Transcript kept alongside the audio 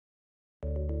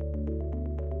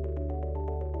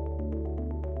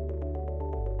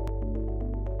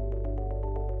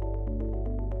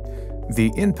The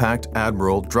IN.PACT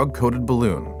Admiral drug-coated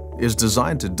balloon is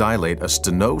designed to dilate a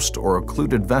stenosed or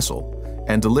occluded vessel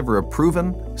and deliver a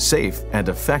proven, safe, and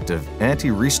effective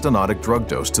anti-restenotic drug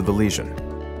dose to the lesion.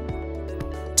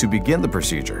 To begin the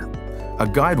procedure, a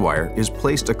guide wire is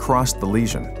placed across the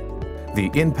lesion.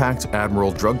 The IN.PACT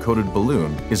Admiral drug-coated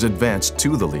balloon is advanced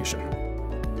to the lesion.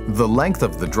 The length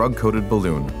of the drug-coated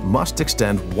balloon must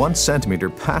extend 1 centimeter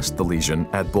past the lesion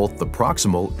at both the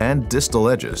proximal and distal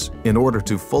edges in order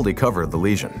to fully cover the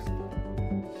lesion.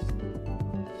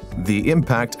 The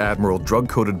IN.PACT Admiral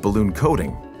drug-coated balloon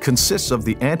coating consists of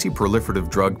the anti-proliferative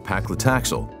drug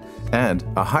paclitaxel and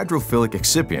a hydrophilic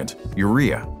excipient,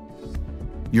 urea.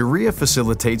 Urea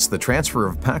facilitates the transfer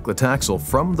of paclitaxel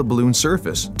from the balloon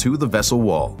surface to the vessel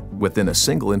wall within a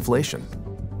single inflation.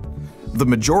 The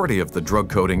majority of the drug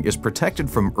coating is protected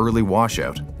from early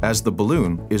washout as the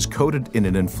balloon is coated in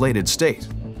an inflated state,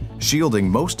 shielding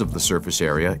most of the surface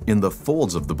area in the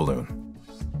folds of the balloon.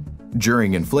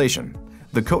 During inflation,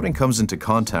 the coating comes into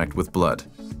contact with blood.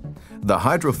 The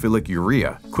hydrophilic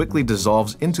urea quickly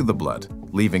dissolves into the blood,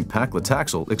 leaving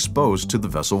paclitaxel exposed to the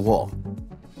vessel wall.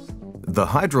 The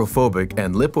hydrophobic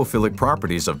and lipophilic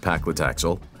properties of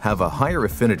paclitaxel have a higher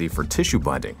affinity for tissue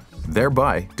binding,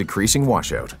 thereby decreasing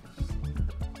washout.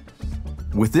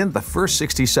 Within the first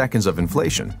 60 seconds of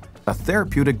inflation, a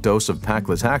therapeutic dose of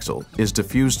paclitaxel is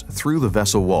diffused through the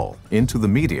vessel wall into the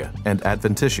media and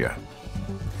adventitia.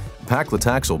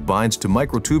 Paclitaxel binds to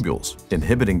microtubules,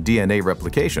 inhibiting DNA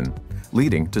replication,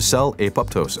 leading to cell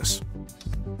apoptosis.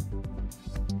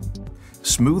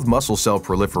 Smooth muscle cell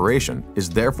proliferation is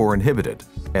therefore inhibited,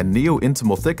 and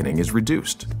neointimal thickening is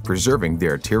reduced, preserving the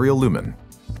arterial lumen.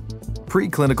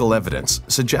 Preclinical evidence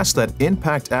suggests that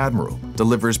IN.PACT Admiral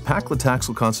delivers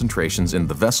paclitaxel concentrations in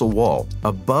the vessel wall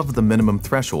above the minimum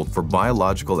threshold for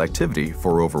biological activity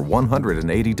for over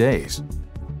 180 days.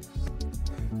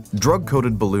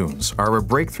 Drug-coated balloons are a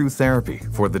breakthrough therapy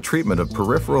for the treatment of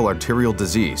peripheral arterial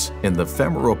disease in the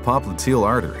femoropopliteal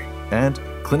artery and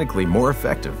clinically more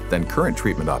effective than current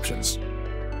treatment options.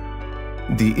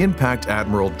 The IN.PACT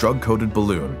Admiral drug-coated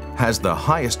balloon has the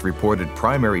highest reported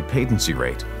primary patency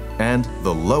rate and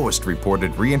the lowest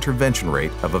reported reintervention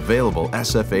rate of available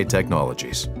SFA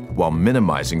technologies, while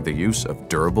minimizing the use of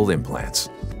durable implants.